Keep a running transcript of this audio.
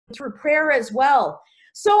through prayer as well.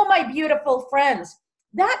 So my beautiful friends,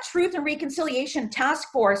 that Truth and Reconciliation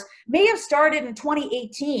Task Force may have started in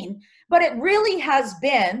 2018, but it really has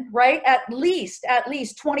been, right, at least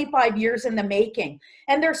 25 years in the making.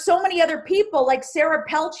 And there's so many other people like Sarah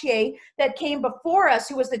Peltier that came before us,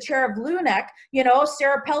 who was the chair of LUNEC, you know,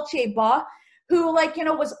 Sarah Peltier-Ba, who, like, you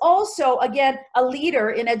know, was also, again, a leader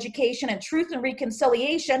in education and truth and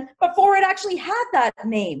reconciliation before it actually had that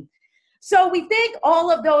name. So we thank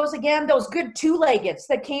all of those, again, those good two-leggeds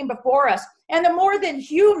that came before us, and the more than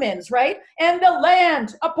humans, right? And the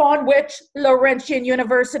land upon which Laurentian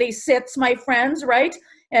University sits, my friends, right?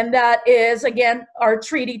 And that is, again, our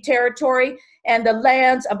treaty territory and the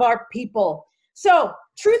lands of our people. So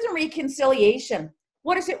truth and reconciliation,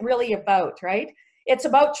 what is it really about, right? It's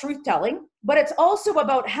about truth-telling, but it's also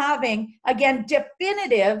about having, again,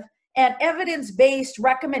 definitive and evidence-based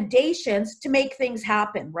recommendations to make things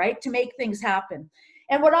happen, right? To make things happen.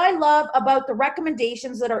 And what I love about the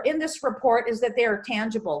recommendations that are in this report is that they are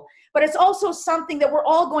tangible, but it's also something that we're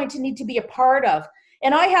all going to need to be a part of.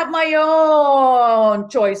 And I have my own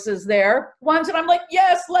choices there, ones that I'm like,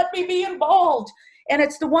 yes, let me be involved. And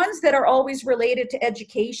it's the ones that are always related to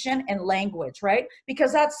education and language, right?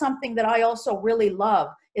 Because that's something that I also really love,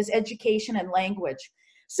 is education and language.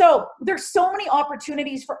 So there's so many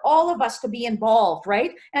opportunities for all of us to be involved,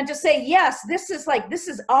 right? And to say, yes, this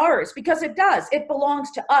is ours, because it does, it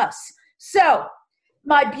belongs to us. So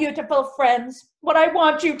my beautiful friends, what I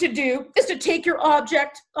want you to do is to take your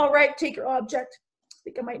object. All right, take your object. I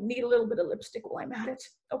think I might need a little bit of lipstick while I'm at it.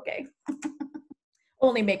 Okay.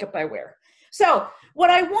 Only makeup I wear. So what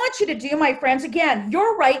I want you to do, my friends, again,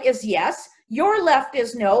 your right is yes, your left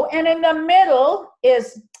is no, and in the middle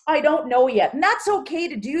is I don't know yet. And that's okay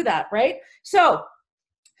to do that, right? So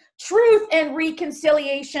Truth and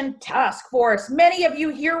Reconciliation Task Force. Many of you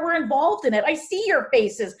here were involved in it. I see your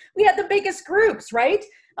faces. We had the biggest groups, right?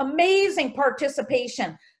 Amazing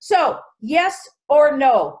participation. So yes or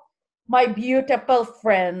no, my beautiful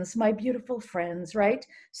friends, right?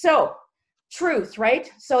 So truth,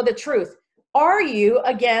 right? So the truth. Are you,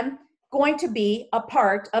 again, going to be a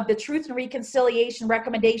part of the Truth and Reconciliation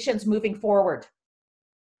recommendations moving forward?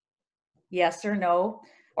 Yes or no?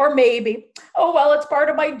 Or maybe, oh, well, it's part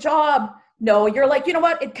of my job. No, you're like, you know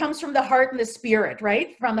what? It comes from the heart and the spirit,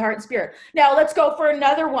 right? From the heart and spirit. Now let's go for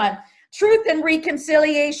another one. Truth and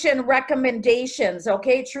Reconciliation recommendations,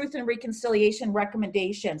 okay? Truth and Reconciliation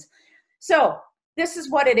recommendations. So this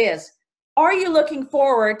is what it is. Are you looking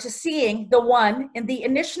forward to seeing the one in the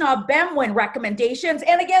Anishinaabe recommendations?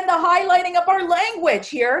 And again, the highlighting of our language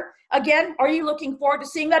here. Again, are you looking forward to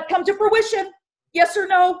seeing that come to fruition? Yes or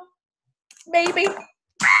no? Maybe.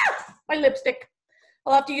 My lipstick.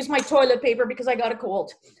 I'll have to use my toilet paper because I got a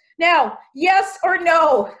cold. Now, yes or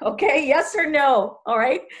no? Okay, yes or no? All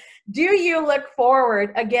right. Do you look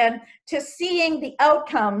forward, again, to seeing the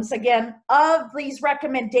outcomes, again, of these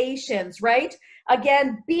recommendations, right?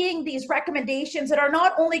 Again, being these recommendations that are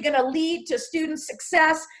not only going to lead to student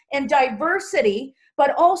success and diversity,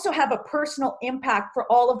 but also have a personal impact for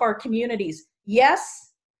all of our communities.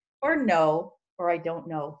 Yes or no, or I don't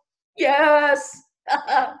know. Yes.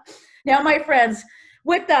 Now, my friends,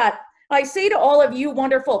 with that, I say to all of you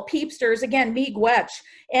wonderful peepsters, again, Miigwech.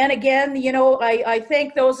 And again, you know, I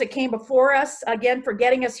thank those that came before us, again, for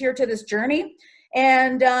getting us here to this journey.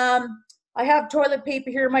 And I have toilet paper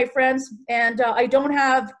here, my friends, and I don't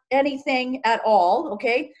have anything at all,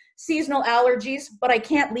 okay? Seasonal allergies, but I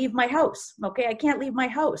can't leave my house, okay? I can't leave my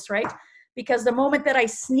house, right? Because the moment that I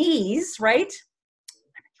sneeze, right,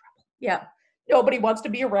 I'm in trouble. Yeah. Nobody wants to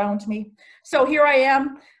be around me. So here I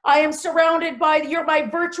am. I am surrounded by my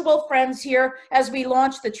virtual friends here as we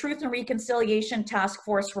launch the Truth and Reconciliation Task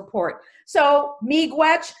Force report. So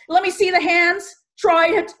Miigwech, let me see the hands. Try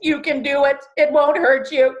it. You can do it. It won't hurt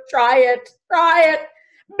you. Try it. Try it.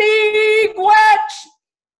 Miigwech.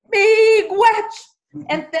 Miigwech.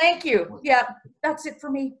 And thank you. Yeah, that's it for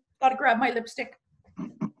me. Got to grab my lipstick.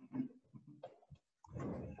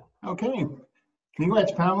 Okay.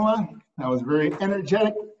 Miigwech, Pamela. That was very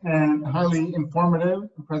energetic and highly informative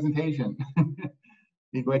presentation.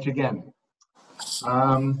 Miigwech again.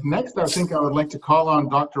 Next, I think I would like to call on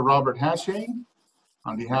Dr. Robert Hache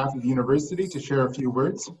on behalf of the university to share a few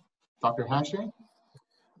words. Dr. Hache.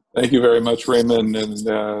 Thank you very much, Raymond, and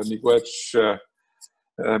Miigwech,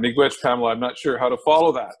 Pamela. I'm not sure how to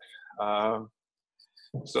follow that.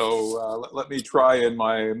 So let me try in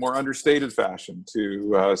my more understated fashion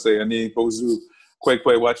to say Ani Bozu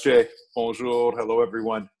Kwekwe Wache. Bonjour. Hello,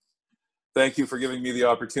 everyone. Thank you for giving me the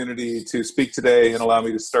opportunity to speak today, and allow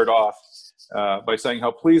me to start off by saying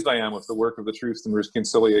how pleased I am with the work of the Truth and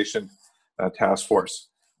Reconciliation Task Force.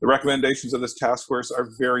 The recommendations of this task force are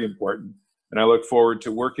very important, and I look forward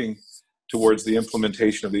to working towards the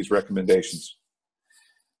implementation of these recommendations.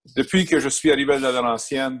 Depuis que je suis arrivé à la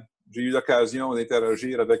Laurentienne, j'ai eu l'occasion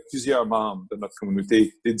d'interagir avec plusieurs membres de notre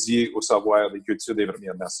communauté dédiée au savoir des cultures des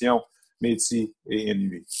Premières Nations, Métis et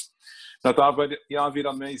Inuits. Notre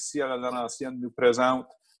environnement ici à la Laurentienne nous présente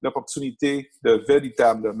l'opportunité de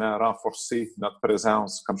véritablement renforcer notre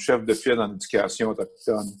présence comme chef de file en éducation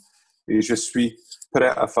autochtone, et je suis prêt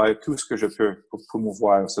à faire tout ce que je peux pour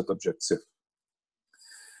promouvoir cet objectif.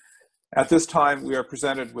 At this time, we are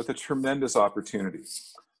presented with a tremendous opportunity.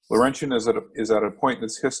 Laurentian is at a point in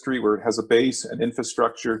its history where it has a base and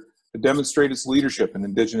infrastructure to demonstrate its leadership in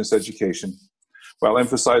Indigenous education, while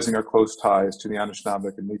emphasizing our close ties to the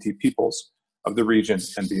Anishinaabeg and Métis peoples of the region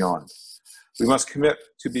and beyond. We must commit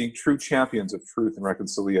to being true champions of truth and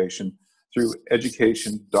reconciliation through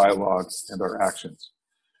education, dialogue, and our actions.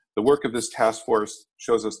 The work of this task force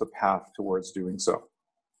shows us the path towards doing so.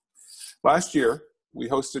 Last year, we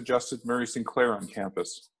hosted Justice Murray Sinclair on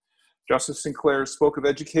campus. Justice Sinclair spoke of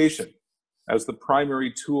education as the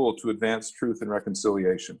primary tool to advance truth and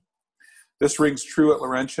reconciliation. This rings true at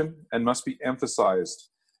Laurentian and must be emphasized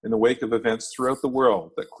in the wake of events throughout the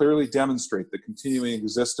world that clearly demonstrate the continuing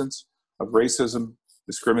existence of racism,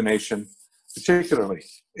 discrimination, particularly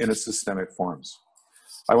in its systemic forms.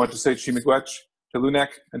 I want to say to Miigwech, to Lunek,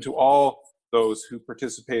 and to all those who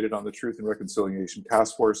participated on the Truth and Reconciliation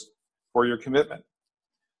Task Force for your commitment.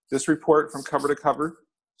 This report from cover to cover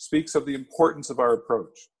speaks of the importance of our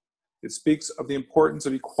approach. It speaks of the importance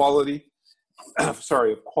of quality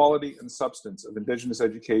and substance of Indigenous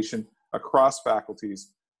education across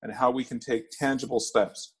faculties and how we can take tangible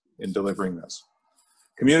steps in delivering this.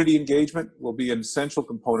 Community engagement will be an essential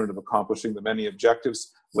component of accomplishing the many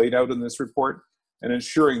objectives laid out in this report and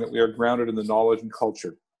ensuring that we are grounded in the knowledge and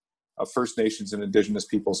culture of First Nations and Indigenous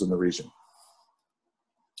peoples in the region.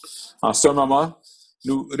 En ce moment,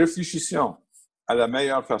 nous réfléchissons à la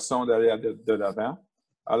meilleure façon d'aller de l'avant,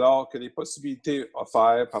 alors que les possibilités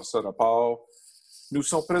offertes par ce rapport nous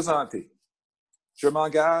sont présentées. Je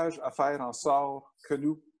m'engage à faire en sorte que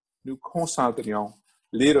nous concentrions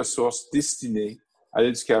les ressources destinées à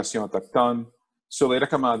l'éducation autochtone sur les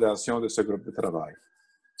recommandations de ce groupe de travail.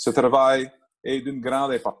 Ce travail est d'une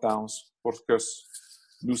grande importance pour que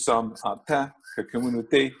nous sommes en tant que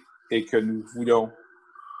communauté et ce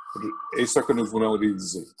que nous voulons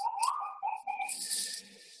réaliser.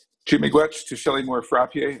 To Miigwech, to Shelley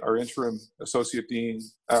Moore-Frappier, our interim associate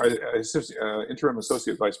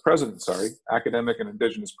vice president, academic and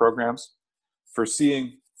Indigenous programs, for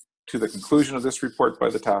seeing to the conclusion of this report by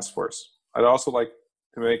the task force. I'd also like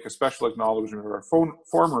to make a special acknowledgement of our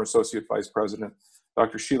former associate vice president,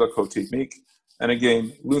 Dr. Sheila Cote-Meek, and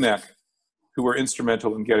again, Lunek, who were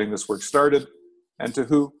instrumental in getting this work started, and to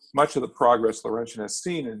whom much of the progress Laurentian has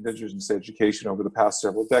seen in Indigenous education over the past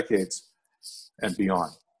several decades and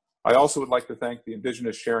beyond. I also would like to thank the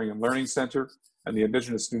Indigenous Sharing and Learning Center and the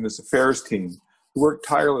Indigenous Students Affairs team, who worked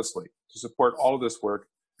tirelessly to support all of this work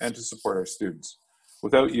and to support our students.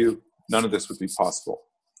 Without you, none of this would be possible.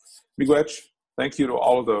 Miigwech, thank you to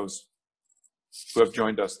all of those who have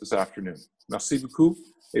joined us this afternoon. Merci beaucoup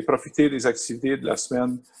et profitez des activités de la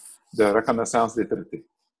semaine de reconnaissance des traités.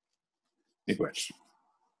 Miigwech.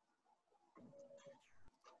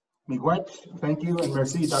 Miigwech, thank you, and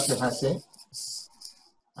merci, Dr. Hasse.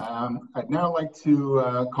 I'd now like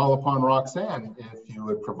to call upon Roxanne, if you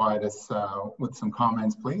would provide us with some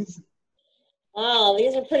comments, please. Wow,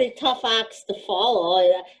 these are pretty tough acts to follow.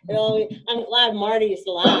 You know, I'm glad Marty's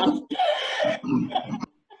last. I'm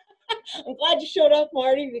glad you showed up,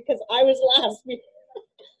 Marty, because I was last.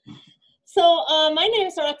 So my name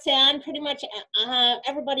is Roxanne. Pretty much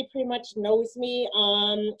everybody pretty much knows me.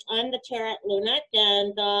 I'm the chair at LUNEC,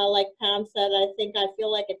 and like Pam said, I think I feel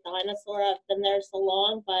like a dinosaur. I've been there so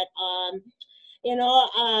long, but you know,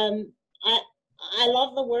 I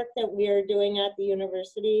love the work that we are doing at the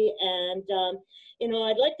university, and you know,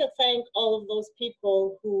 I'd like to thank all of those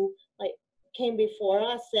people who came before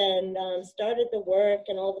us and started the work,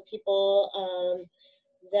 and all the people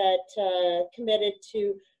that committed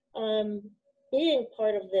to being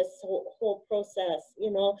part of this whole process.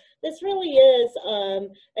 You know, this really is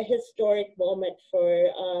a historic moment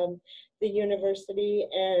for the university,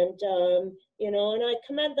 and you know, and I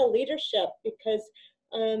commend the leadership, because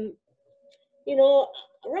you know,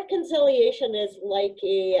 reconciliation is like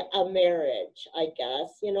a marriage, I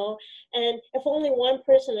guess, you know, and if only one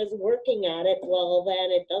person is working at it, well,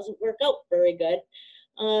 then it doesn't work out very good.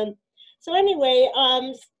 So anyway,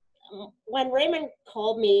 when Raymond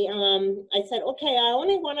called me, I said, okay, I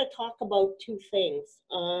only want to talk about two things,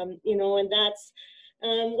 you know, and that's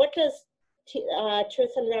What does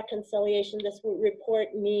Truth and Reconciliation, this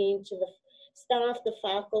report, mean to the staff, the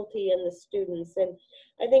faculty, and the students? And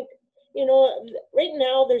I think, you know, right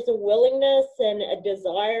now there's a willingness and a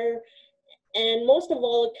desire, and most of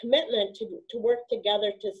all, a commitment to work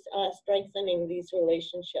together to strengthening these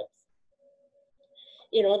relationships.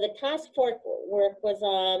 You know, the task force work was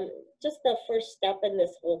just the first step in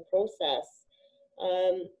this whole process.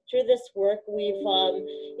 Through this work, we've,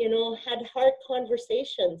 you know, had hard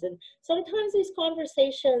conversations, and sometimes these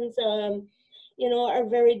conversations, you know, are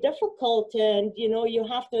very difficult, and, you know, you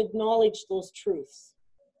have to acknowledge those truths,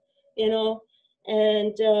 you know,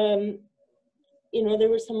 and, you know, there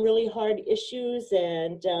were some really hard issues,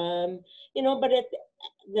 and, you know, but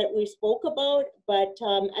that we spoke about, but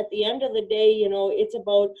at the end of the day, you know, it's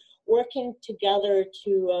about working together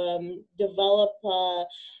to develop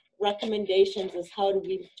recommendations as how do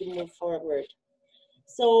we move forward.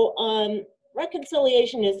 So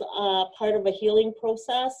reconciliation is part of a healing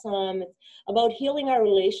process. It's about healing our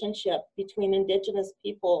relationship between Indigenous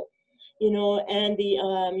people, you know, and the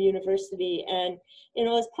university. And, you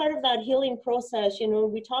know, as part of that healing process, you know,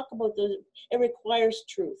 we talk about those, it requires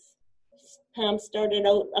truth. Pam started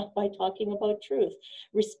out by talking about truth.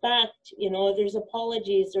 Respect, you know, there's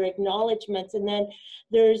apologies or acknowledgements, and then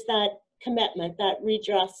there's that commitment, that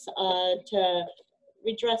redress to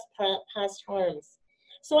redress past harms.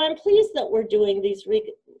 So I'm pleased that we're doing these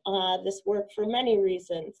this work for many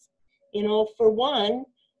reasons. You know, for one,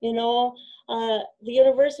 you know, the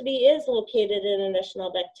university is located in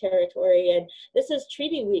Anishinaabeg territory, and this is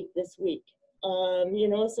Treaty Week this week. You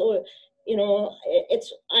know, so, you know,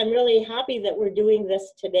 I'm really happy that we're doing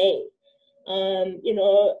this today. You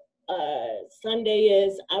know, Sunday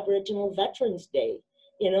is Aboriginal Veterans Day,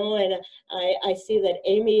 you know, and I see that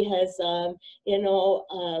Amy has, you know,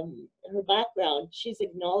 her background, she's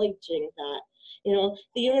acknowledging that. You know,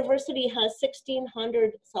 the university has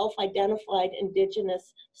 1,600 self-identified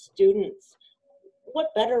Indigenous students.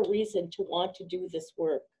 What better reason to want to do this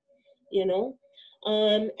work, you know?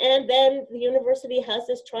 And then the university has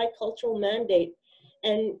this tricultural mandate.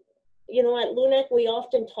 And, you know, at LUNAC, we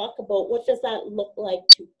often talk about what does that look like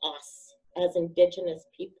to us as Indigenous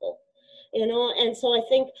people, you know? And so I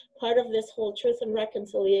think part of this whole Truth and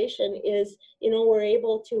Reconciliation is, you know, we're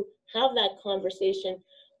able to have that conversation.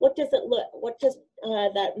 What does it look, what does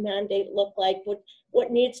that mandate look like?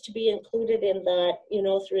 What needs to be included in that, you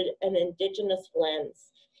know, through an Indigenous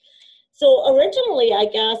lens? So originally, I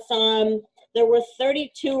guess, there were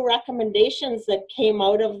 32 recommendations that came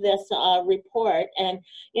out of this report, and,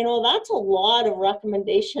 you know, that's a lot of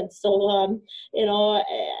recommendations. So, you know,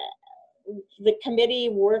 the committee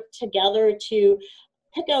worked together to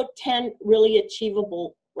pick out 10 really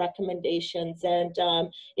achievable recommendations. And,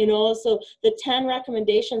 you know, so the 10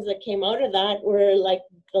 recommendations that came out of that were like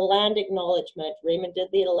the land acknowledgement. Raymond did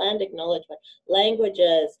the land acknowledgement.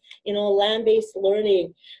 Languages, you know, land-based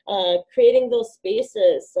learning, creating those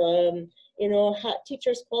spaces, you know,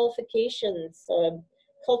 teachers' qualifications,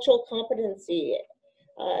 cultural competency,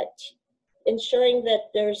 ensuring that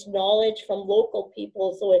there's knowledge from local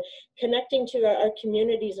people, so connecting to our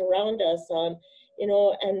communities around us, you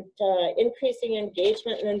know, and increasing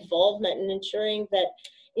engagement and involvement, and ensuring that,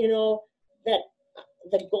 you know, that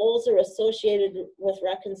the goals are associated with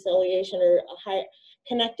reconciliation or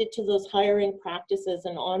connected to those hiring practices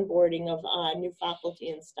and onboarding of new faculty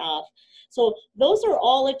and staff. So those are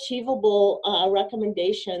all achievable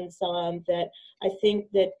recommendations that I think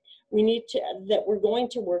that we need to, that we're going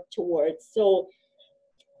to work towards. So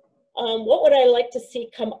what would I like to see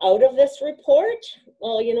come out of this report?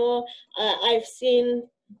 Well, you know, I've seen,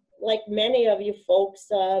 like many of you folks,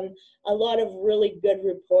 a lot of really good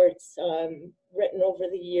reports written over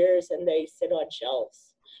the years, and they sit on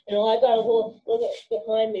shelves. You know, I got a whole, look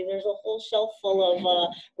behind me, there's a whole shelf full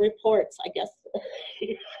of reports, I guess.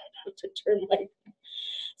 To turn my,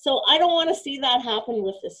 so I don't want to see that happen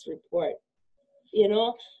with this report. You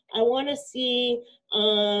know, I want to see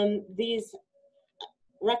these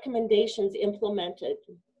recommendations implemented,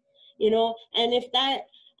 you know, and if that,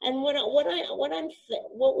 and what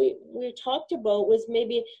we talked about was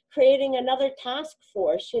maybe creating another task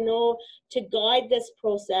force, you know, to guide this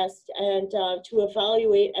process and to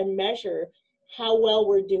evaluate and measure how well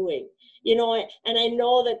we're doing. You know, and I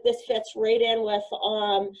know that this fits right in with,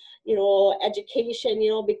 you know, education,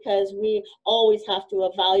 you know, because we always have to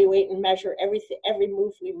evaluate and measure every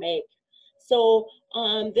move we make. So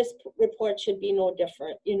this report should be no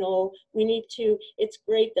different. You know, we need to, it's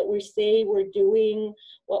great that we say we're doing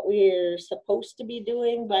what we're supposed to be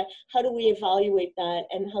doing, but how do we evaluate that,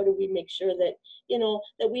 and how do we make sure that, you know,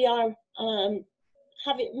 that we are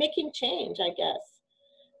making change, I guess.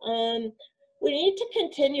 we need to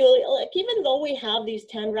continue, like, even though we have these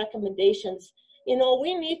 10 recommendations, you know,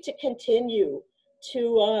 we need to continue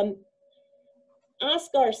to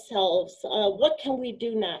ask ourselves, what can we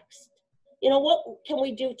do next? You know, what can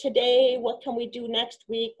we do today? What can we do next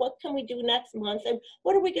week? What can we do next month? And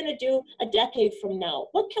what are we going to do a decade from now?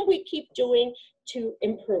 What can we keep doing to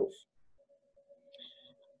improve?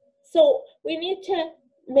 So we need to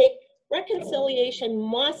make reconciliation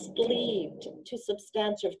must lead to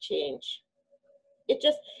substantive change. It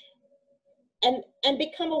just, and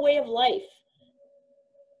become a way of life.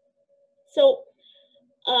 So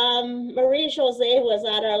Marie-Josée was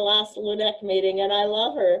at our last LUNEC meeting, and I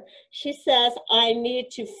love her. She says, I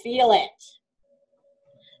need to feel it.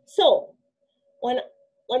 So when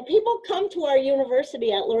people come to our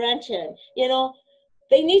university at Laurentian, you know,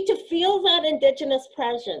 they need to feel that Indigenous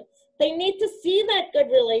presence. They need to see that good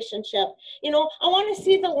relationship. You know, I want to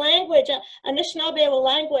see the language, Anishinaabe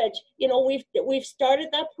language. You know, we've started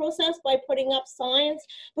that process by putting up signs,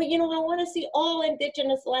 but, you know, I want to see all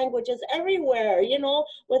Indigenous languages everywhere, you know,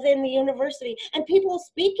 within the university, and people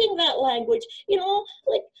speaking that language. You know,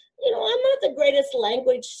 like, you know, I'm not the greatest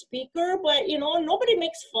language speaker, but, you know, nobody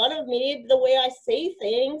makes fun of me the way I say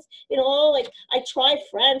things. You know, like, I try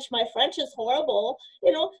French. My French is horrible,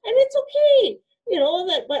 you know, and it's okay. You know,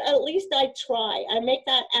 that, but at least I try. I make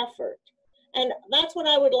that effort. And that's what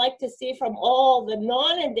I would like to see from all the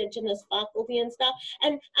non-Indigenous faculty and staff.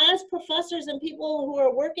 And as professors and people who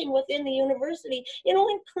are working within the university, you know,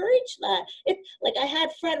 encourage that. Like, I had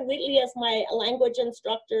Fred Wheatley as my language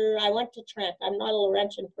instructor. I went to Trent. I'm not a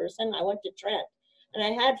Laurentian person. I went to Trent. And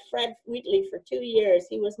I had Fred Wheatley for 2 years.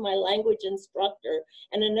 He was my language instructor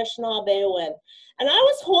and Anishinaabewan. And I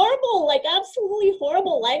was horrible, like absolutely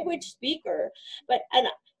horrible language speaker. And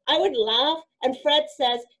I would laugh, and Fred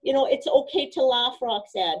says, you know, it's okay to laugh,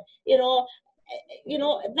 Roxanne. You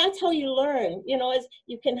know, that's how you learn, you know, is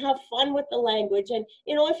you can have fun with the language. And,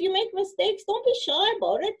 you know, if you make mistakes, don't be shy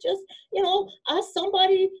about it. Just, you know, ask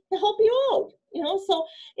somebody to help you out. You know, so,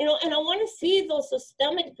 you know, and I want to see those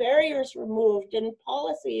systemic barriers removed and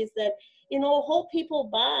policies that, you know, hold people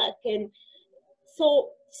back. And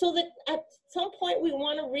so that at some point we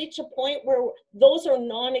want to reach a point where those are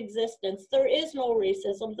non-existent. There is no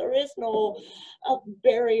racism. There is no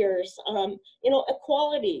barriers. You know,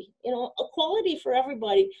 equality, you know, equality for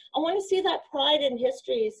everybody. I want to see that pride and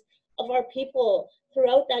histories of our people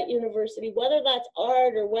throughout that university, whether that's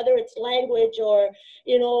art or whether it's language or,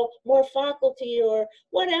 you know, more faculty or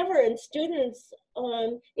whatever, and students,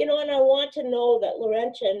 you know, and I want to know that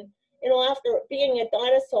Laurentian, you know, after being a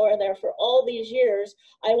dinosaur there for all these years,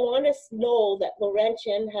 I want to know that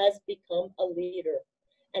Laurentian has become a leader,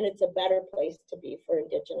 and it's a better place to be for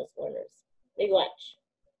Indigenous learners. Miigwech.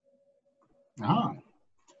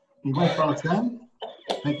 Miigwech, Roxanne.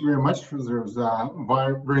 Thank you very much for those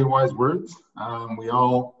very wise words. We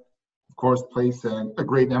all, of course, place a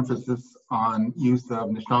great emphasis on use of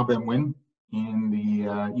Anishinaabe in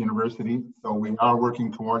the university, so we are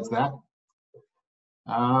working towards that.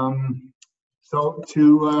 So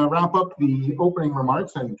to wrap up the opening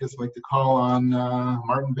remarks, I'd just like to call on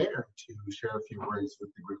Martin Baer to share a few words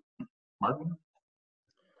with the group. Martin?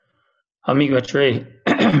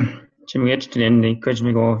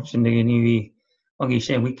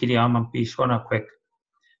 Quick.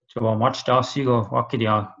 So watch Dasigo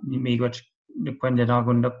Wakidia, Miigwech depended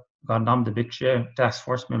on the big task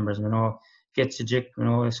force members, you know, gets a jik, you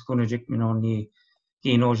know, Skunajik, you know, ni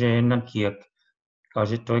Kinoje and Kiak,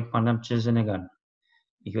 cause it took Pandam Chizanagan.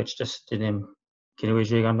 Miigwech just did him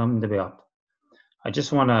Kiloje Gandam the Beat. I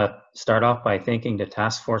just want to start off by thanking the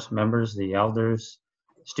task force members, the elders,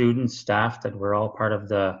 students, staff that were all part of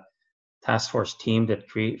the task force team that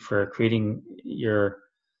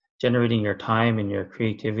generating your time and your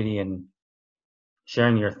creativity and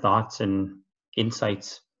sharing your thoughts and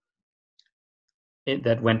insights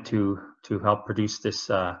that went to help produce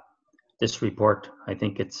this this report. I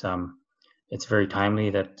think it's very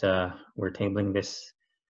timely that we're tabling this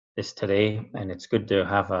today, and it's good to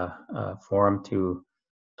have a forum to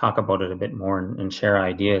talk about it a bit more and share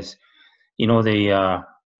ideas. You know, the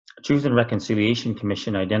Truth and Reconciliation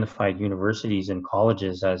Commission identified universities and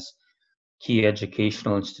colleges as key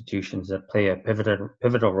educational institutions that play a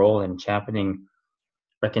pivotal role in championing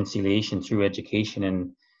reconciliation through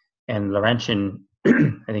education, and Laurentian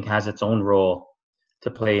I think has its own role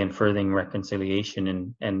to play in furthering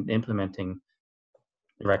reconciliation and implementing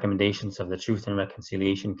the recommendations of the Truth and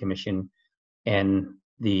Reconciliation Commission and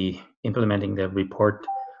implementing the report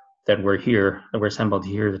that we're assembled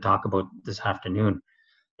here to talk about this afternoon.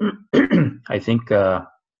 I think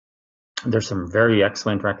there's some very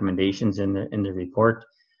excellent recommendations in the report.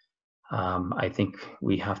 I think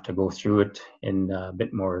we have to go through it in a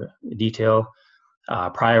bit more detail.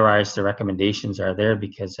 Prioritize the recommendations are there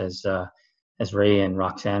because as Ray and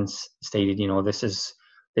Roxanne stated, you know, this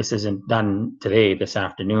isn't done today, this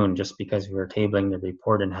afternoon. Just because we were tabling the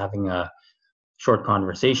report and having a short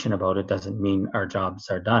conversation about it doesn't mean our jobs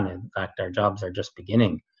are done. In fact, our jobs are just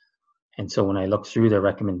beginning. And so when I look through the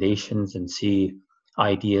recommendations and see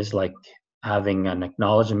ideas like having an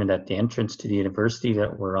acknowledgement at the entrance to the university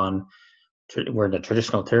that we're in the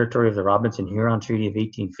traditional territory of the Robinson Huron Treaty of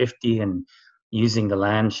 1850 and using the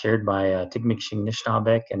land shared by Tigmikshin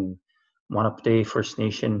and Wanapte First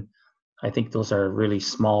Nation, I think those are really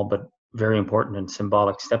small but very important and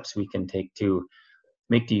symbolic steps we can take to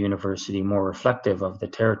make the university more reflective of the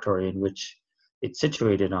territory in which it's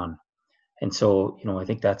situated on. And so, you know, I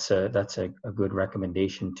think that's a good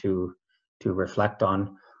recommendation to reflect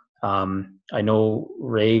on. I know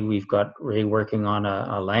we've got Ray working on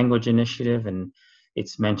a language initiative, and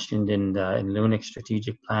it's mentioned in LUNIC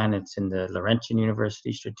strategic plan. It's in the Laurentian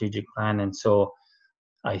University strategic plan. And so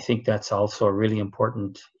I think that's also a really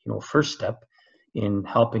important, you know, first step in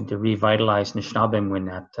helping to revitalize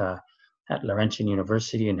Anishinaabe at Laurentian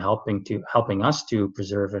University and helping us to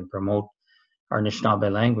preserve and promote our Anishinaabe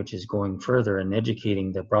languages going further and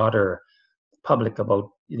educating the broader public about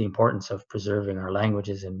the importance of preserving our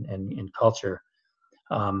languages and culture.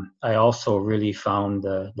 I also really found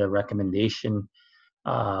the recommendation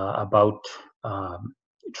about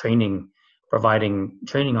providing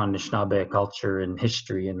training on Anishinaabe culture and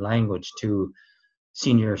history and language to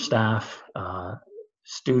senior staff,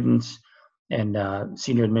 students, and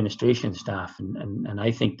senior administration staff. And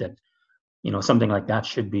I think that, you know, something like that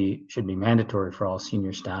should be mandatory for all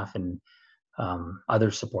senior staff and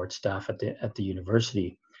other support staff at the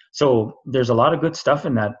university. So there's a lot of good stuff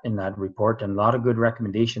in that report and a lot of good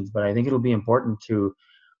recommendations, but I think it'll be important to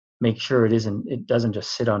make sure it doesn't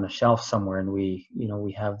just sit on a shelf somewhere and we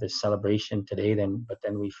have this celebration today but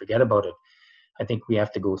then we forget about it. I think we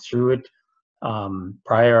have to go through it,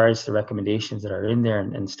 prioritize the recommendations that are in there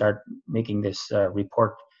and start making this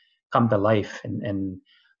report come to life and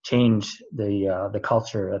change the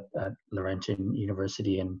culture at Laurentian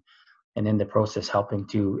University and in the process helping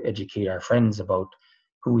to educate our friends about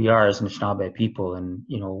who we are as Anishinaabe people and,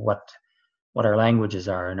 you know, what our languages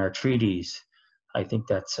are and our treaties. I think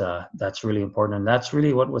that's really important, and that's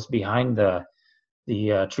really what was behind the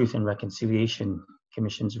Truth and Reconciliation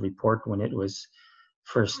Commission's report when it was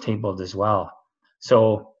first tabled as well.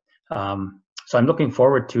 So I'm looking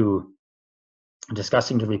forward to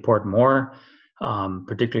discussing the report more,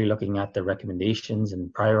 particularly looking at the recommendations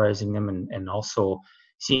and prioritizing them, and also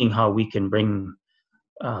seeing how we can bring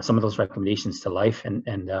some of those recommendations to life and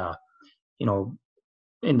you know,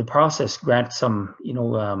 in the process grant some, you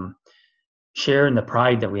know, share in the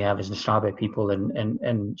pride that we have as Anishinaabe people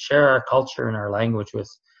and share our culture and our language with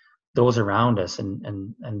those around us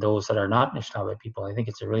and those that are not Anishinaabe people. I think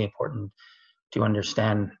it's really important to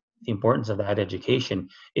understand the importance of that education.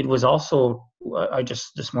 It was also,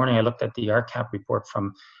 this morning I looked at the RCAP report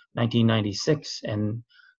from 1996, and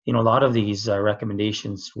you know, a lot of these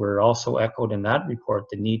recommendations were also echoed in that report,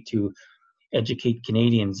 the need to educate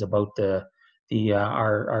Canadians about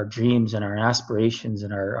our dreams and our aspirations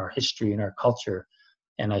and our history and our culture.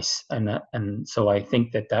 And so I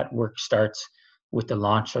think that work starts with the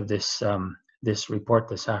launch of this report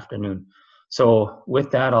this afternoon. So with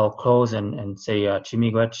that, I'll close and say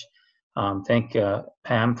Miigwech. Thank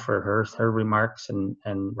Pam for her remarks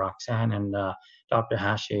and Roxanne and Dr.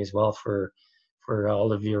 Hache as well for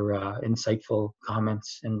all of your insightful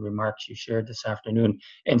comments and remarks you shared this afternoon,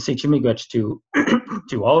 and say Miigwech to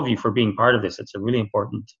to all of you for being part of this. It's a really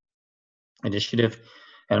important initiative,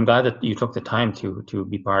 and I'm glad that you took the time to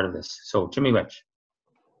be part of this. So Miigwech.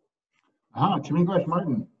 Miigwech,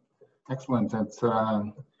 Martin. Excellent. That's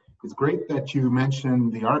it's great that you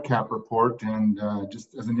mentioned the RCAP report, and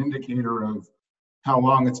just as an indicator of how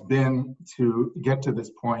long it's been to get to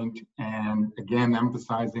this point, and again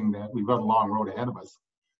emphasizing that we've got a long road ahead of us,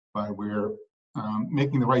 but we're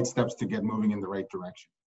making the right steps to get moving in the right direction.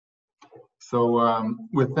 So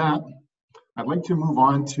with that, I'd like to move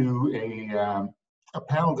on to a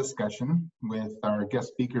panel discussion with our guest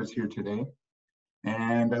speakers here today.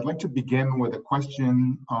 And I'd like to begin with a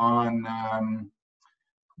question on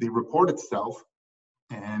the report itself.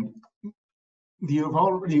 And you've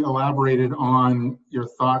already elaborated on your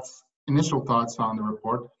initial thoughts on the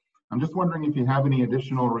report. I'm just wondering if you have any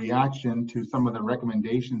additional reaction to some of the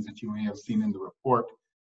recommendations that you may have seen in the report,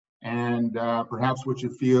 and perhaps what you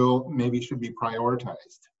feel maybe should be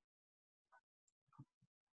prioritized.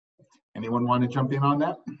 Anyone want to jump in on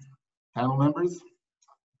that? Panel members?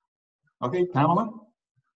 Okay, Pamela?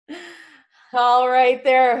 All right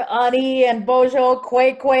there, Ani and Bojo,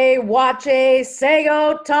 Kwekwe, Wache,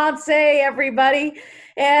 Sego, Tanse, everybody.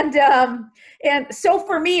 And so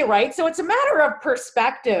for me, right, so it's a matter of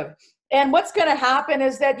perspective. And what's going to happen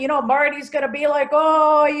is that, you know, Marty's going to be like,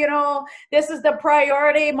 oh, you know, this is the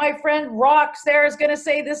priority. My friend Rox there is going to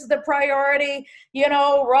say this is the priority. You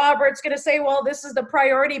know, Robert's going to say, well, this is the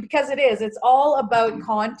priority, because it is. It's all about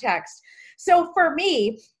context. So for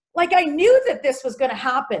me, like, I knew that this was going to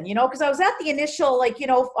happen, you know, because I was at the initial, like, you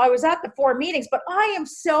know, I was at the 4 meetings, but I am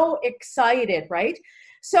so excited, right?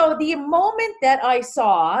 So the moment that I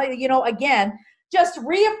saw, you know, again, just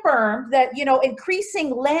reaffirmed that, you know,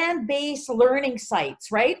 increasing land-based learning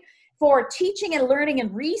sites, right, for teaching and learning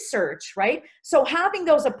and research, right? So having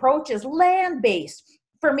those approaches land-based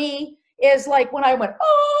for me is like when I went,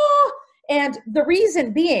 oh, and the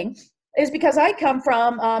reason being is because I come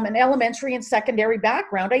from an elementary and secondary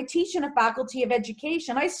background. I teach in a faculty of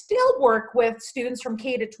education. I still work with students from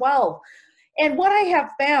K to 12. And what I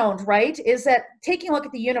have found, right, is that taking a look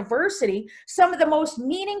at the university, some of the most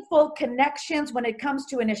meaningful connections when it comes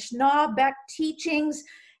to Anishinaabe teachings,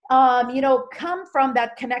 you know, come from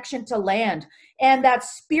that connection to land and that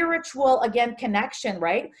spiritual, again, connection,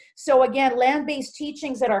 right? So again, land-based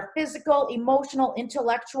teachings that are physical, emotional,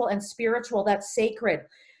 intellectual, and spiritual, that's sacred.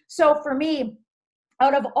 So for me,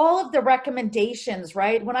 out of all of the recommendations,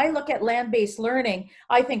 right, when I look at land-based learning,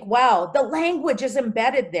 I think, wow, the language is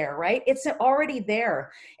embedded there, right? It's already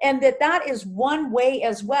there. And that is one way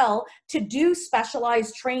as well to do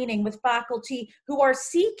specialized training with faculty who are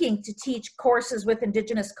seeking to teach courses with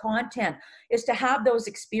Indigenous content, is to have those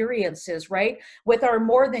experiences, right, with our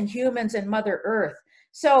more than humans and Mother Earth.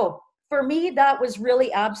 So for me, that was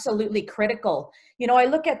really absolutely critical. You know, I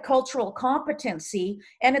look at cultural competency,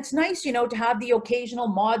 and it's nice, you know, to have the occasional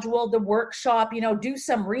module, the workshop, you know, do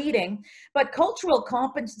some reading, but cultural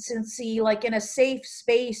competency, like in a safe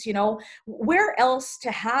space, you know, where else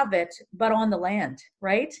to have it but on the land,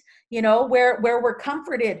 right? You know, where we're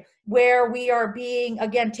comforted, where we are being,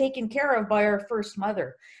 again, taken care of by our first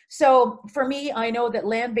mother. So for me, I know that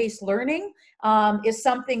land-based learning is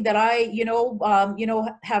something that I,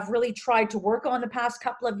 have really tried to work on the past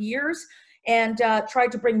couple of years, and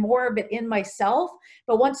tried to bring more of it in myself.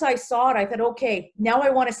 But once I saw it, I thought, okay, now I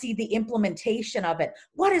want to see the implementation of it.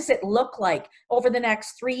 What does it look like over the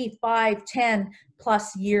next 3, 5, 10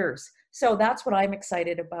 plus years? So that's what I'm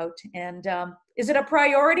excited about. And is it a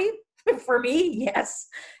priority? For me, yes,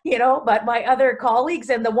 you know, but my other colleagues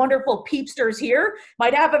and the wonderful peepsters here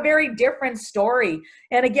might have a very different story.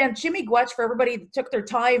 And again, Miigwech, for everybody that took their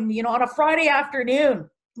time, you know, on a Friday afternoon,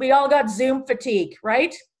 we all got Zoom fatigue,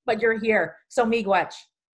 right? But you're here, so Miigwech.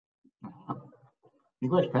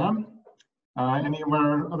 Miigwech, Pam. Any of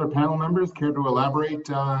our other panel members care to elaborate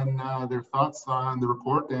on their thoughts on the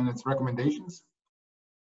report and its recommendations?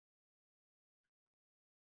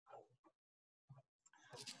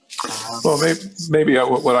 Well, maybe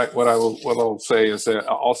what I'll say is that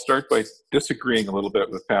I'll start by disagreeing a little bit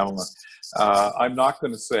with Pamela. I'm not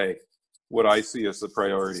going to say what I see as the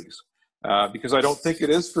priorities, because I don't think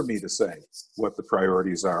it is for me to say what the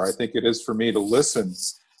priorities are. I think it is for me to listen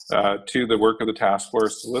to the work of the task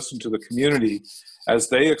force, to listen to the community as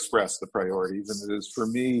they express the priorities, and it is for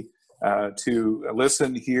me to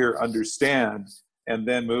listen, hear, understand, and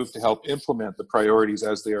then move to help implement the priorities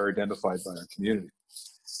as they are identified by our community.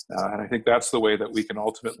 And I think that's the way that we can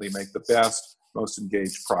ultimately make the best, most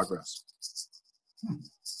engaged progress.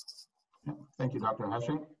 Thank you, Dr.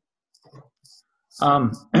 Hashing.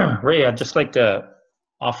 Ray, I'd just like to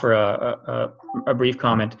offer a brief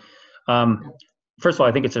comment. First of all,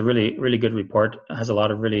 I think it's a really good report. It has a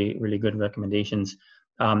lot of really good recommendations.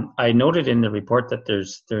 I noted in the report that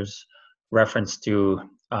there's reference to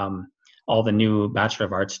all the new Bachelor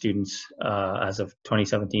of Arts students as of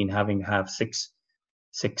 2017 having to have six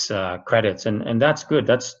credits, and that's good.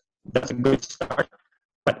 That's a good start.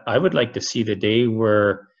 But I would like to see the day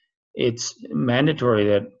where it's mandatory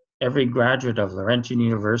that every graduate of Laurentian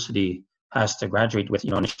University has to graduate with,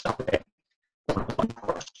 you know, one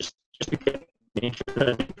course, just to make sure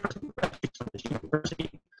that the person graduates from this university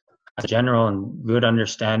has a general and good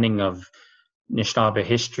understanding of Anishinaabe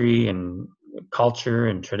history and culture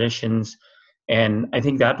and traditions. And I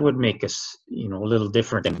think that would make us, you know, a little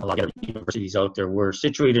different than a lot of other universities out there. We're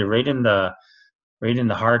situated right in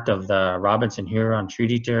the heart of the Robinson Huron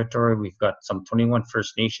Treaty Territory. We've got some 21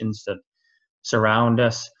 First Nations that surround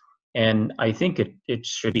us, and I think it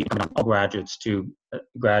should be on all graduates to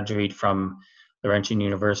graduate from Laurentian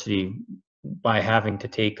University by having to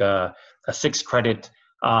take a 6-credit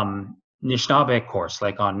Anishinaabe course,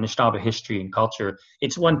 like on Anishinaabe history and culture.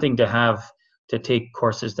 It's one thing to take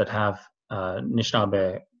courses that have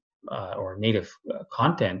Anishinaabe or native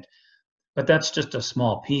content, but that's just a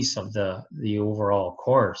small piece of the overall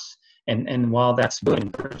course. And while that's good and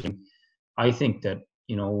encouraging, I think that,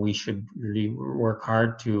 you know, we should really work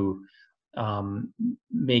hard to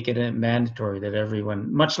make it mandatory that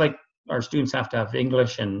everyone, much like our students have to have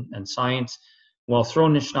English and science, well, throw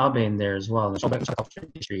Anishinaabe in there as well, Anishinaabe culture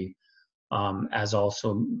and history, as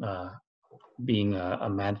also being a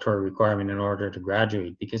mandatory requirement in order to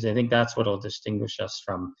graduate, because I think that's what will distinguish us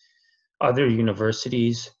from other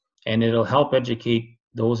universities, and it'll help educate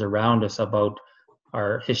those around us about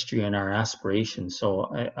our history and our aspirations. So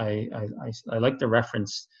I like the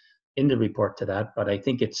reference in the report to that, but I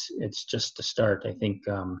think it's just the start. I think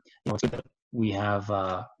you know, we have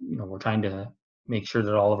you know, we're trying to make sure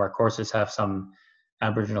that all of our courses have some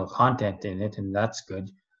Aboriginal content in it, and that's good.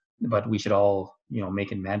 But we should all, you know,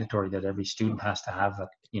 make it mandatory that every student has to have,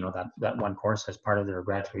 you know, that one course as part of their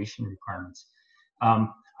graduation requirements.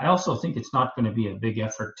 I also think it's not going to be a big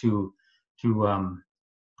effort to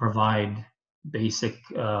provide basic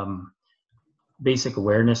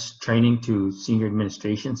awareness training to senior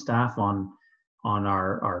administration staff on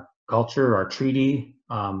our culture, our treaties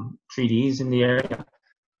in the area,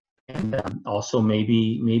 and also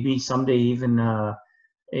maybe someday even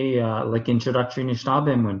like introductory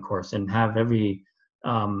Anishinaabe course, and have every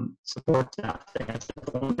support staff to answer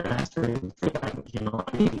the phone and answer in free language. You know,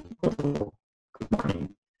 hey, good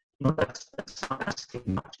morning. You know, that's not asking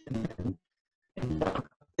much. And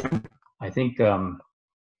I think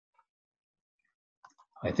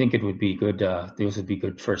it would be good. Those would be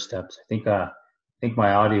good first steps. I think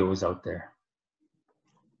my audio was out there.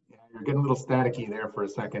 Yeah, you're getting a little staticky there for a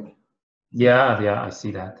second. Yeah, I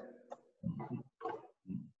see that.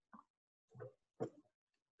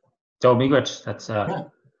 So Miigwech, that's Yeah.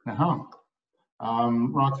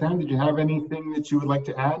 Roxanne, did you have anything that you would like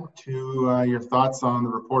to add to your thoughts on the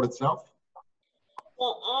report itself?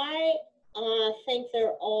 Well, I think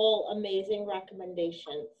they're all amazing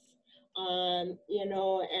recommendations. You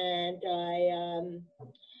know, and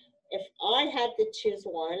if I had to choose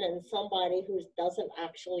one, and somebody who doesn't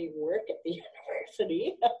actually work at the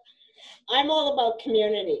university, I'm all about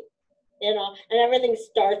community, you know, and everything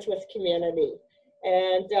starts with community.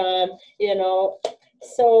 And, you know,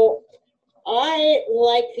 so I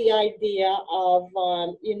like the idea of,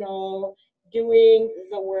 you know, doing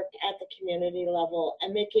the work at the community level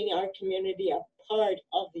and making our community a part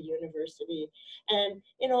of the university. And,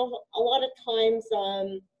 you know, a lot of times,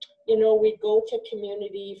 you know, we go to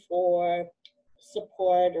community for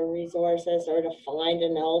support or resources, or to find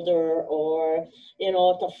an elder, or, you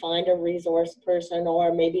know, to find a resource person,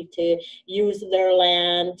 or maybe to use their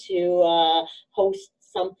land to host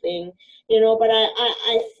something, you know. But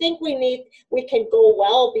I think we can go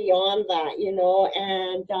well beyond that, you know,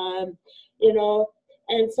 and you know,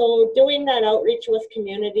 and so doing that outreach with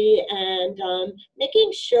community, and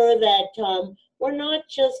making sure that we're not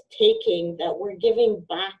just taking, that we're giving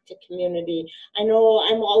back to community. I know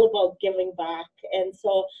I'm all about giving back, and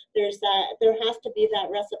so there has to be that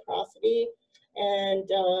reciprocity. And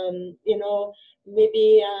you know,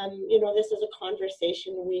 maybe you know, this is a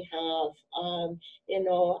conversation we have. You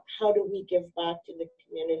know, how do we give back to the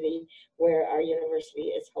community where our university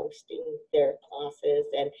is hosting their classes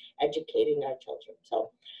and educating our children?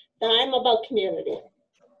 So I'm about community.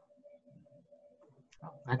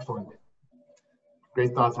 Excellent.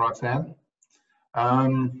 Great thoughts, Roxanne.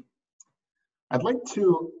 I'd like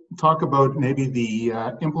to talk about maybe the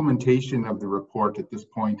implementation of the report at this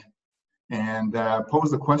point, and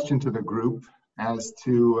pose a question to the group as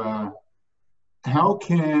to how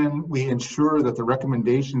can we ensure that the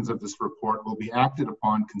recommendations of this report will be acted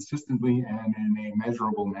upon consistently and in a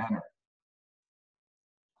measurable manner?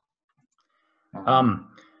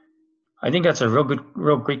 I think that's a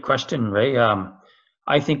real great question, Ray.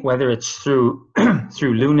 I think whether it's through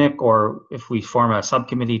through LUNIC, or if we form a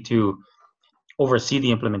subcommittee to oversee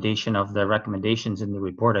the implementation of the recommendations in the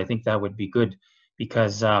report, I think that would be good,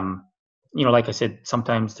 because you know, like I said,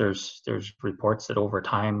 sometimes there's reports that over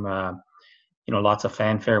time, you know, lots of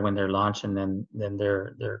fanfare when they're launched, and then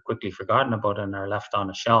they're quickly forgotten about and are left on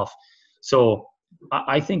a shelf. So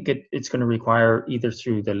I think it's going to require either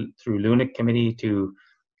through LUNIC committee to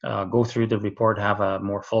go through the report, have a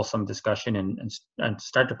more fulsome discussion, and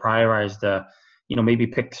start to prioritize the, you know, maybe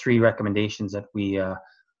pick 3 recommendations that we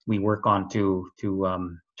work on to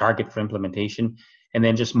target for implementation, and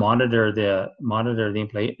then just monitor the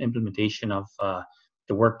implementation of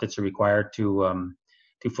the work that's required to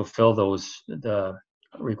fulfill the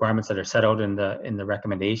requirements that are set out in the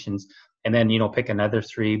recommendations. and then, you know, pick another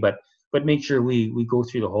 3, but make sure we go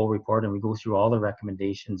through the whole report and we go through all the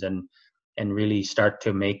recommendations and really start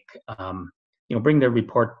to make, you know, bring the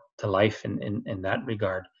report to life in that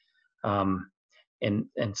regard. And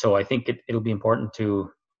so I think it'll be important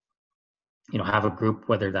to, you know, have a group,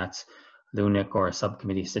 whether that's LUNIC or a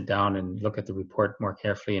subcommittee, sit down and look at the report more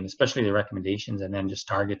carefully, and especially the recommendations, and then just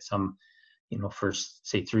target some, you know, first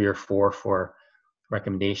say 3 or 4 for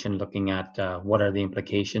recommendation, looking at what are the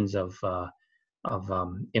implications of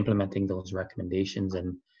implementing those recommendations,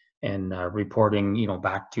 and reporting, you know,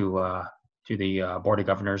 back to the Board of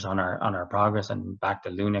Governors on our progress, and back to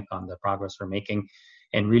LUNIC on the progress we're making,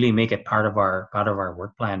 and really make it part of our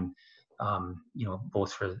work plan, you know,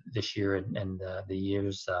 both for this year and the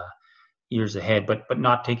years ahead, but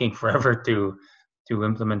not taking forever to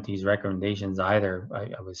implement these recommendations either.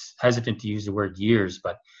 I was hesitant to use the word years,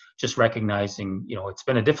 but just recognizing, you know, it's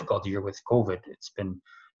been a difficult year with COVID. It's been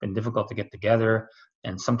difficult to get together,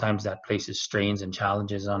 and sometimes that places strains and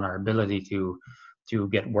challenges on our ability to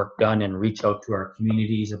get work done and reach out to our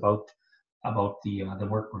communities about the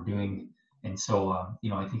work we're doing. And so, you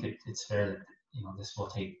know, I think it's fair that, you know, this will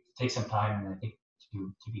take some time, and I think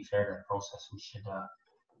to be fair to the process,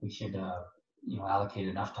 we should you know, allocate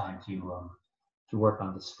enough time to work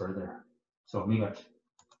on this further. So, Miigwech.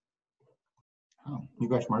 Oh,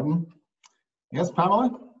 Miigwech, Martin. Yes,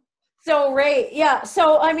 Pamela? So, Ray, yeah.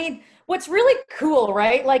 So, I mean, what's really cool,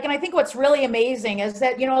 right? Like, and I think what's really amazing is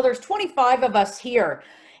that, you know, there's 25 of us here.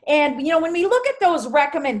 And, you know, when we look at those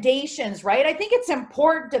recommendations, right, I think it's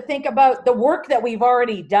important to think about the work that we've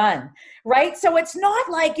already done, right? So it's not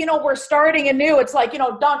like, you know, we're starting anew. It's like, you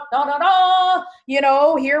know, dun, dun, dun, dun, you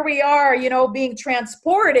know, here we are, you know, being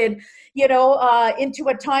transported, you know, into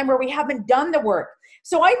a time where we haven't done the work.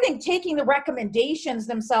 So I think taking the recommendations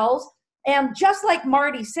themselves, and just like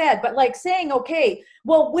Marty said, but like saying, okay,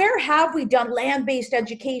 well, where have we done land-based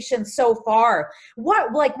education so far?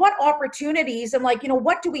 What opportunities, and like, you know,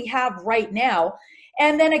 what do we have right now?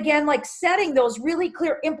 And then again, like setting those really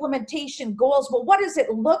clear implementation goals. Well, what does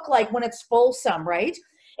it look like when it's fulsome, right?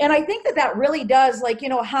 And I think that really does, like, you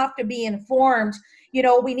know, have to be informed. You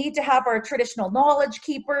know, we need to have our traditional knowledge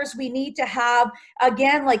keepers. We need to have,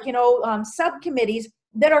 again, like, you know, subcommittees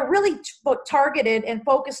that are really targeted and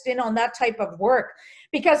focused in on that type of work.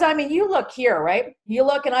 Because, I mean, you look here, right? You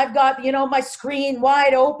look, and I've got, you know, my screen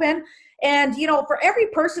wide open. And, you know, for every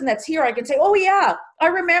person that's here, I can say, oh, yeah, I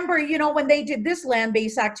remember, you know, when they did this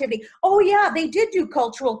land-based activity. Oh, yeah, they did do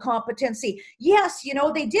cultural competency. Yes, you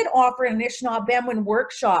know, they did offer an Anishinaabe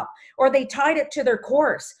workshop, or they tied it to their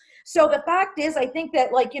course. So the fact is, I think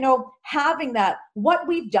that, like, you know, having that, what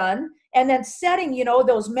we've done, and then setting, you know,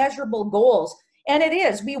 those measurable goals. And it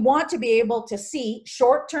is, we want to be able to see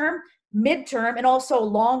short-term, mid-term, and also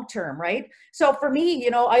long-term, right? So for me, you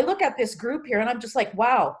know, I look at this group here and I'm just like,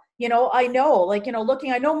 wow, you know, I know, like, you know,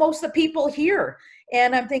 I know most of the people here,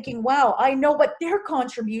 and I'm thinking, wow, I know what their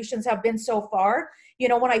contributions have been so far, you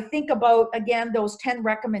know, when I think about, again, those 10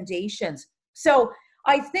 recommendations. So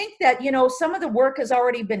I think that, you know, some of the work has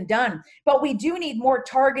already been done, but we do need more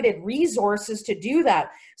targeted resources to do that.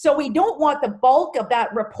 So we don't want the bulk of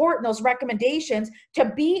that report and those recommendations to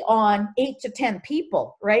be on 8 to 10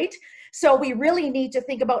 people, right? So we really need to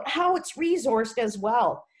think about how it's resourced as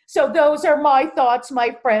well. So those are my thoughts, my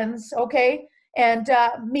friends, okay? And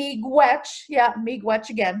Miigwech, yeah, Miigwech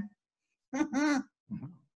again.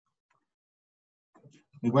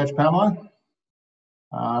 Miigwech, Pamela?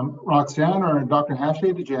 Roxanne or Dr.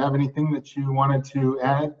 Hache, did you have anything that you wanted to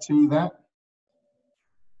add to that?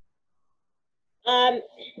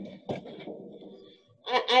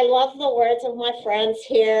 I love the words of my friends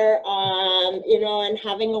here, you know, and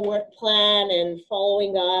having a work plan and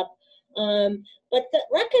following up. But the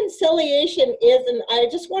reconciliation isn't, I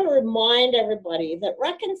just want to remind everybody that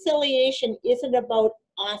reconciliation isn't about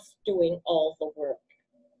us doing all the work.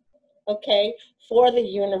 Okay, for the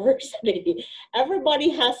university. Everybody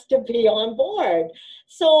has to be on board.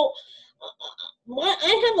 So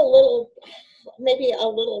I have a little, maybe a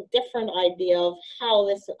little different idea of how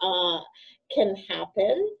this can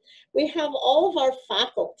happen. We have all of our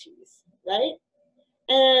faculties, right?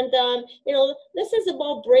 And, you know, this is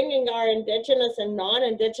about bringing our Indigenous and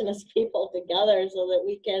non-Indigenous people together so that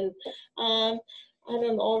we can, I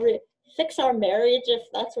don't know, fix our marriage, if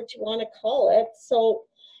that's what you want to call it. So,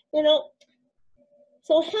 you know,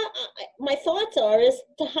 so my thoughts is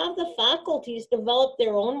to have the faculties develop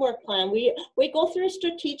their own work plan. We go through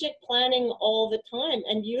strategic planning all the time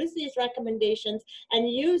and use these recommendations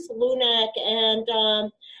and use LUNIC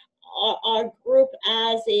and our group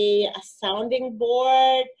as a sounding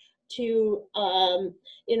board to,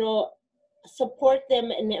 you know, support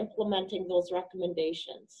them in implementing those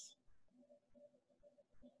recommendations.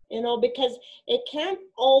 You know, because it can't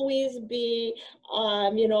always be,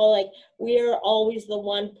 you know, like we're always the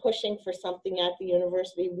one pushing for something at the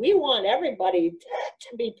university. We want everybody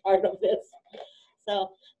to be part of this.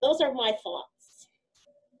 So those are my thoughts.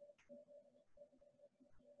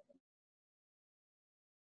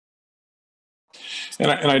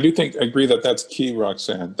 And I do agree that that's key,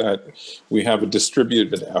 Roxanne, that we have a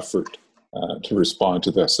distributed effort to respond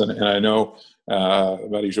to this. And I know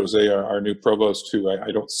Marie-Josée, our new provost, who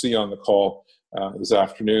I don't see on the call this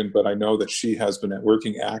afternoon, but I know that she has been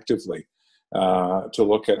working actively to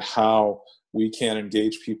look at how we can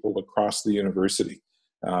engage people across the university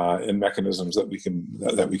in mechanisms that we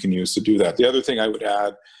can use to do that. The other thing I would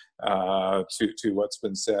add to what's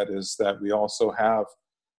been said is that we also have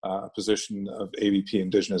a position of AVP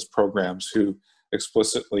Indigenous programs who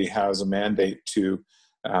explicitly has a mandate to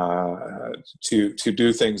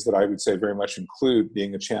do things that I would say very much include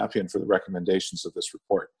being a champion for the recommendations of this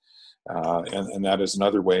report. And that is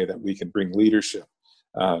another way that we can bring leadership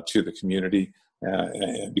to the community.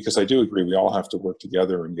 Because I do agree, we all have to work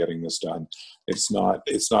together in getting this done. It's not,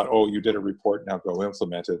 oh, you did a report, now go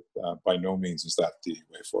implement it. By no means is that the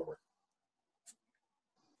way forward.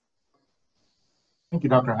 Thank you,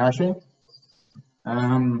 Dr. Hache.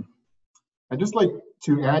 I'd just like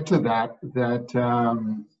to add to that,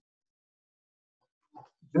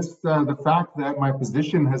 just the fact that my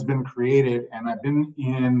position has been created and I've been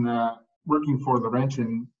working for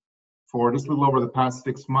Laurentian for just a little over the past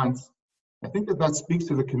 6 months, I think that speaks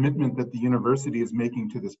to the commitment that the university is making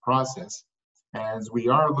to this process. As we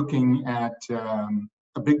are looking at,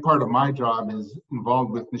 a big part of my job is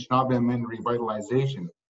involved with Anishinaabe revitalization,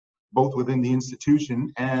 both within the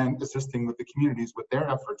institution and assisting with the communities with their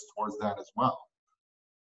efforts towards that as well.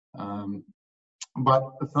 But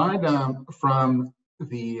aside from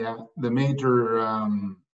the major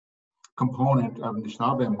component of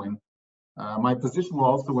Anishinaabe, my position will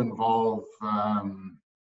also involve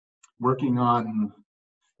working on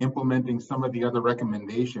implementing some of the other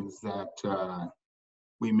recommendations that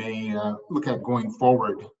we may look at going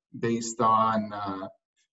forward based on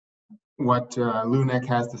what LUNEC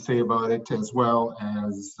has to say about it, as well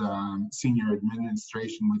as senior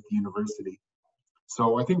administration with the university.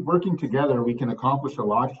 So I think working together, we can accomplish a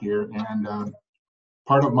lot here. And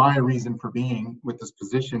part of my reason for being with this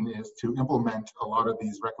position is to implement a lot of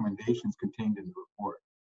these recommendations contained in the report.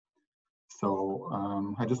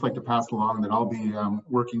 So I'd just like to pass along that I'll be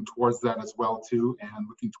working towards that as well too, and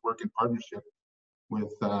looking to work in partnership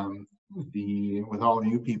with all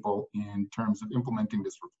you people in terms of implementing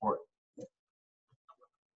this report.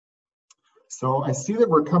 So I see that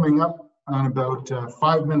we're coming up on about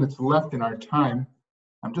 5 minutes left in our time.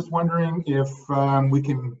 I'm just wondering if we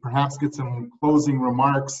can perhaps get some closing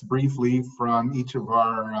remarks briefly from each of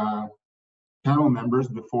our panel members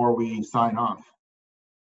before we sign off.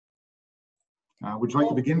 Would you like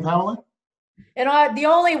to begin, Pamela? And the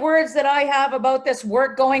only words that I have about this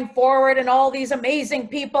work going forward and all these amazing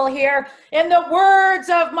people here, in the words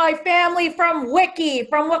of my family from Wiki,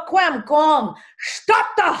 from Wakwemkong,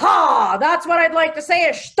 Shtataha. That's what I'd like to say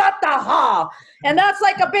is Shtataha. And that's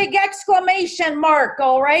like a big exclamation mark,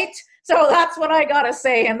 all right? So that's what I got to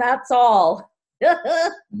say, and that's all.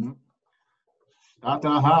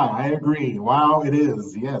 Shtataha, I agree. Wow, it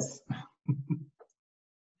is, yes.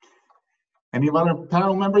 Any other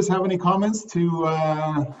panel members have any comments to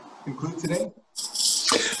include today?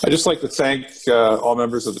 I'd just like to thank all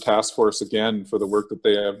members of the task force again for the work that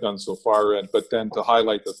they have done so far, but then to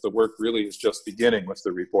highlight that the work really is just beginning with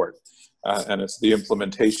the report, and it's the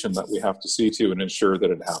implementation that we have to see to and ensure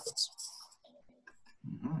that it happens.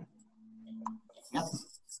 Mm-hmm. Yep.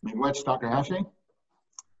 Miigwech, Dr. Hache.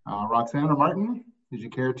 Roxanne or Martin, did you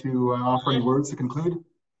care to offer any words to conclude?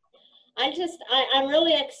 I'm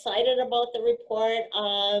really excited about the report.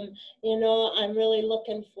 You know, I'm really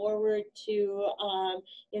looking forward to,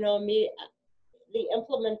 you know, the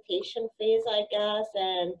implementation phase, I guess,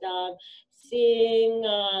 and seeing,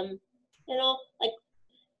 you know, like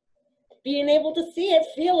being able to see it,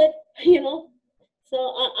 feel it, you know. So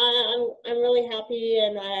I'm really happy,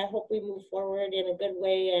 and I hope we move forward in a good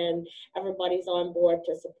way and everybody's on board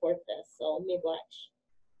to support this. So,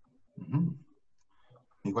 Miigwech. Mm-hmm.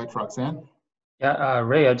 Miigwech, Roxanne? Yeah,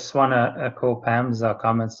 Ray, I just want to echo Pam's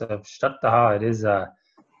comments of Shtataha. It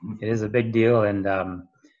is a big deal, and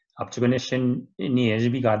Optimism ni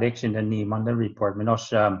Ejibigadection and ni Manda report.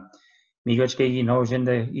 Minosh Miigwech Kegi Nojan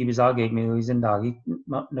the Ibizage Milizendagi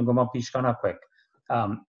Nagoma Pishkana quick.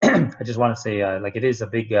 I just want to say, like, it is a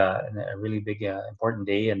big, a really big, important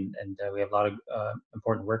day, and we have a lot of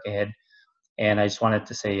important work ahead. And I just wanted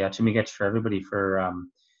to say Miigwech for everybody for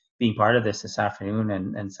being part of this afternoon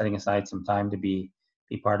and setting aside some time to be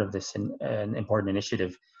part of this an important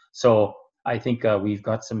initiative. So I think we've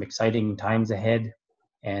got some exciting times ahead,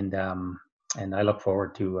 and I look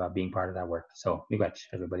forward to being part of that work. So Miigwech,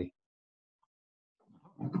 everybody.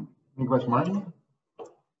 Miigwech, Martin.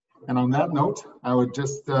 And on that note, I would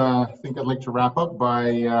just think I'd like to wrap up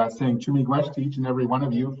by saying Miigwech to each and every one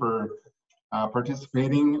of you for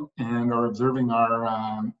participating and or observing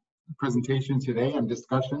our presentation today and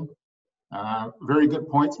discussion. Very good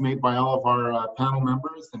points made by all of our panel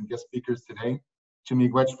members and guest speakers today.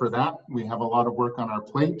 Miigwech for that. We have a lot of work on our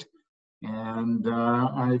plate, and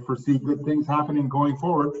I foresee good things happening going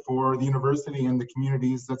forward for the university and the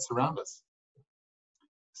communities that surround us.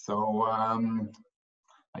 So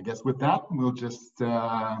I guess with that, we'll just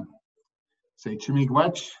say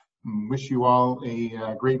Miigwech, wish you all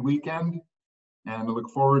a great weekend, and I look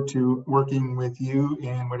forward to working with you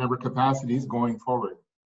in whatever capacities going forward.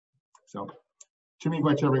 So,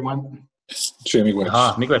 Miigwech, everyone.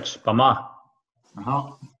 Miigwech. Miigwech, Bama.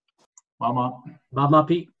 Bama. Bama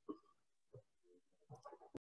Pete.